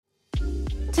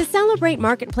To celebrate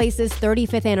Marketplace's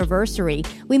 35th anniversary,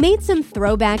 we made some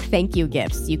throwback thank you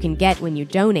gifts you can get when you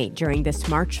donate during this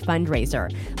March fundraiser.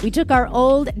 We took our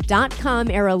old .com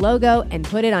era logo and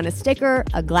put it on a sticker,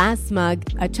 a glass mug,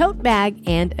 a tote bag,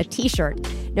 and a t-shirt.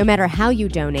 No matter how you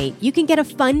donate, you can get a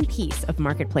fun piece of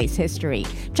Marketplace history.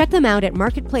 Check them out at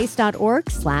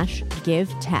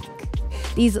marketplace.org/givetech.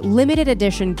 These limited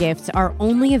edition gifts are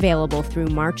only available through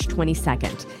March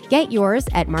 22nd. Get yours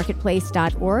at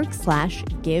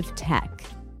marketplace.org/givetech.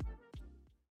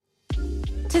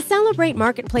 To celebrate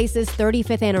Marketplace's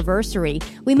 35th anniversary,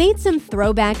 we made some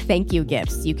throwback thank you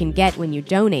gifts you can get when you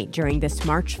donate during this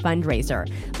March fundraiser.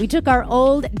 We took our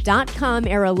old .com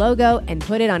era logo and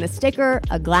put it on a sticker,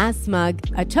 a glass mug,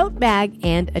 a tote bag,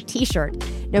 and a t-shirt.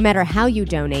 No matter how you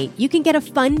donate, you can get a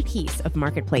fun piece of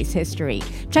Marketplace history.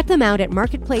 Check them out at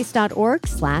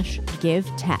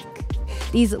marketplace.org/givetech.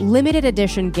 These limited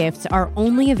edition gifts are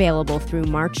only available through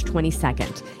March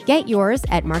 22nd. Get yours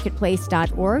at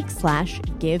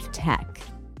marketplace.org/givetech.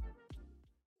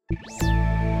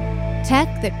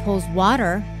 Tech that pulls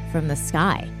water from the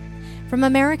sky. From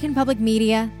American Public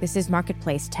Media, this is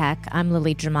Marketplace Tech. I'm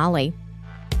Lily Jamali.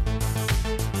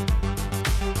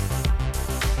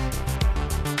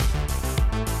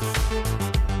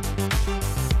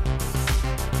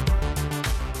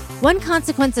 One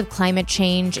consequence of climate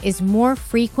change is more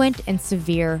frequent and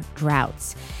severe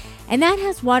droughts. And that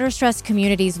has water-stressed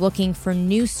communities looking for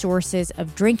new sources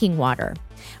of drinking water.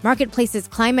 Marketplace's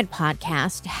climate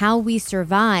podcast, How We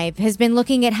Survive, has been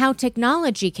looking at how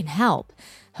technology can help.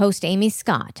 Host Amy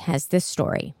Scott has this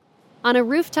story. On a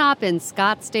rooftop in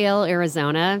Scottsdale,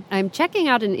 Arizona, I'm checking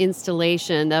out an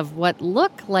installation of what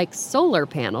look like solar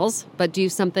panels, but do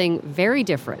something very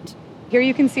different. Here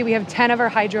you can see we have 10 of our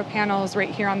hydro panels right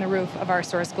here on the roof of our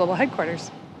Source Global headquarters.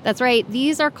 That's right.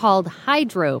 These are called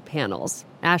hydropanels.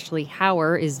 Ashley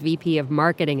Hauer is VP of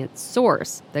Marketing at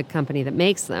Source, the company that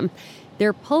makes them.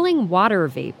 They're pulling water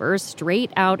vapor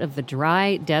straight out of the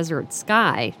dry desert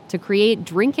sky to create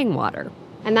drinking water.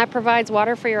 And that provides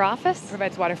water for your office?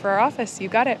 Provides water for our office. You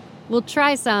got it. We'll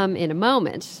try some in a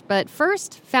moment. But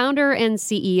first, founder and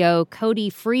CEO Cody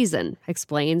Friesen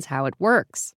explains how it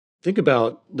works. Think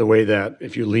about the way that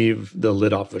if you leave the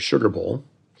lid off a sugar bowl,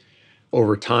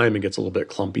 over time it gets a little bit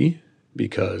clumpy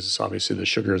because obviously the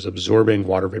sugar is absorbing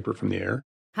water vapor from the air.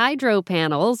 Hydro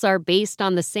panels are based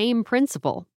on the same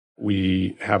principle.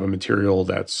 We have a material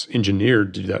that's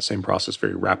engineered to do that same process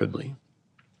very rapidly.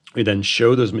 We then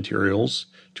show those materials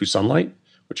to sunlight,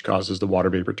 which causes the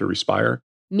water vapor to respire.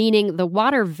 Meaning the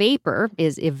water vapor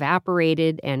is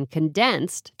evaporated and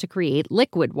condensed to create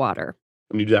liquid water.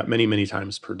 And we do that many, many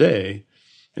times per day.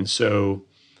 And so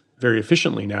very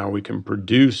efficiently now we can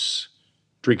produce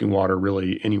drinking water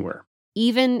really anywhere.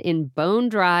 Even in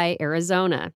bone-dry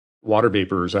Arizona. Water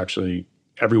vapor is actually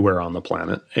everywhere on the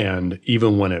planet. And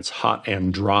even when it's hot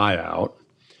and dry out,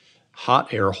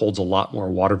 hot air holds a lot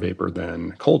more water vapor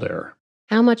than cold air.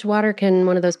 How much water can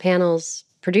one of those panels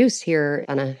produce here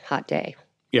on a hot day?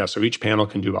 Yeah, so each panel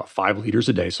can do about 5 liters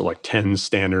a day. So like 10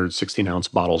 standard 16-ounce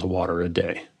bottles of water a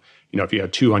day. You know, if you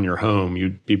had 2 on your home,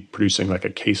 you'd be producing like a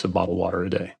case of bottled water a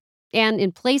day. And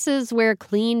in places where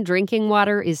clean drinking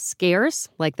water is scarce,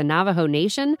 like the Navajo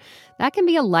Nation, that can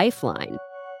be a lifeline.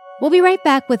 We'll be right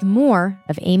back with more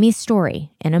of Amy's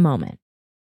story in a moment.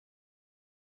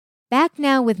 Back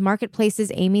now with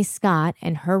Marketplace's Amy Scott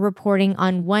and her reporting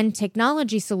on one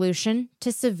technology solution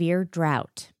to severe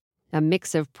drought. A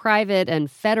mix of private and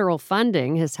federal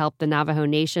funding has helped the Navajo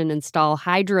Nation install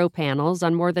hydro panels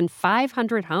on more than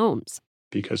 500 homes.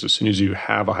 Because as soon as you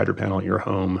have a hydro panel in your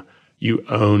home, you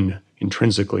own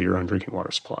intrinsically your own drinking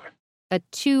water supply. A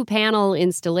 2-panel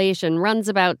installation runs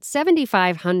about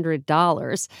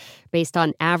 $7,500. Based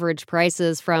on average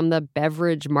prices from the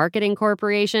Beverage Marketing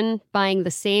Corporation, buying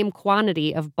the same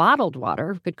quantity of bottled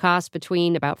water could cost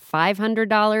between about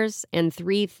 $500 and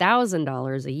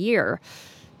 $3,000 a year.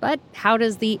 But how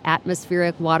does the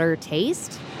atmospheric water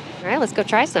taste? All right, let's go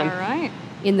try some. All right.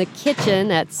 In the kitchen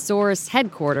at Source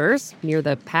headquarters, near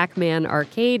the Pac-Man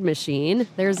arcade machine,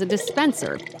 there's a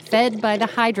dispenser fed by the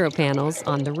hydro panels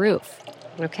on the roof.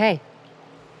 Okay.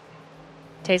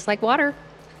 Tastes like water.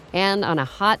 And on a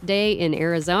hot day in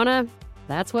Arizona,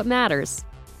 that's what matters.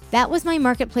 That was my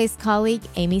Marketplace colleague,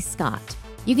 Amy Scott.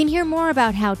 You can hear more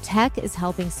about how tech is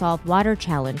helping solve water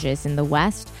challenges in the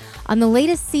West on the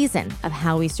latest season of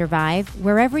How We Survive,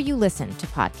 wherever you listen to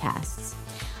podcasts.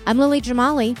 I'm Lily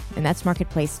Jamali, and that's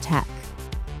Marketplace Tech.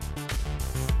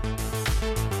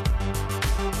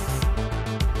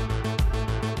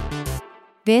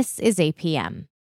 This is APM.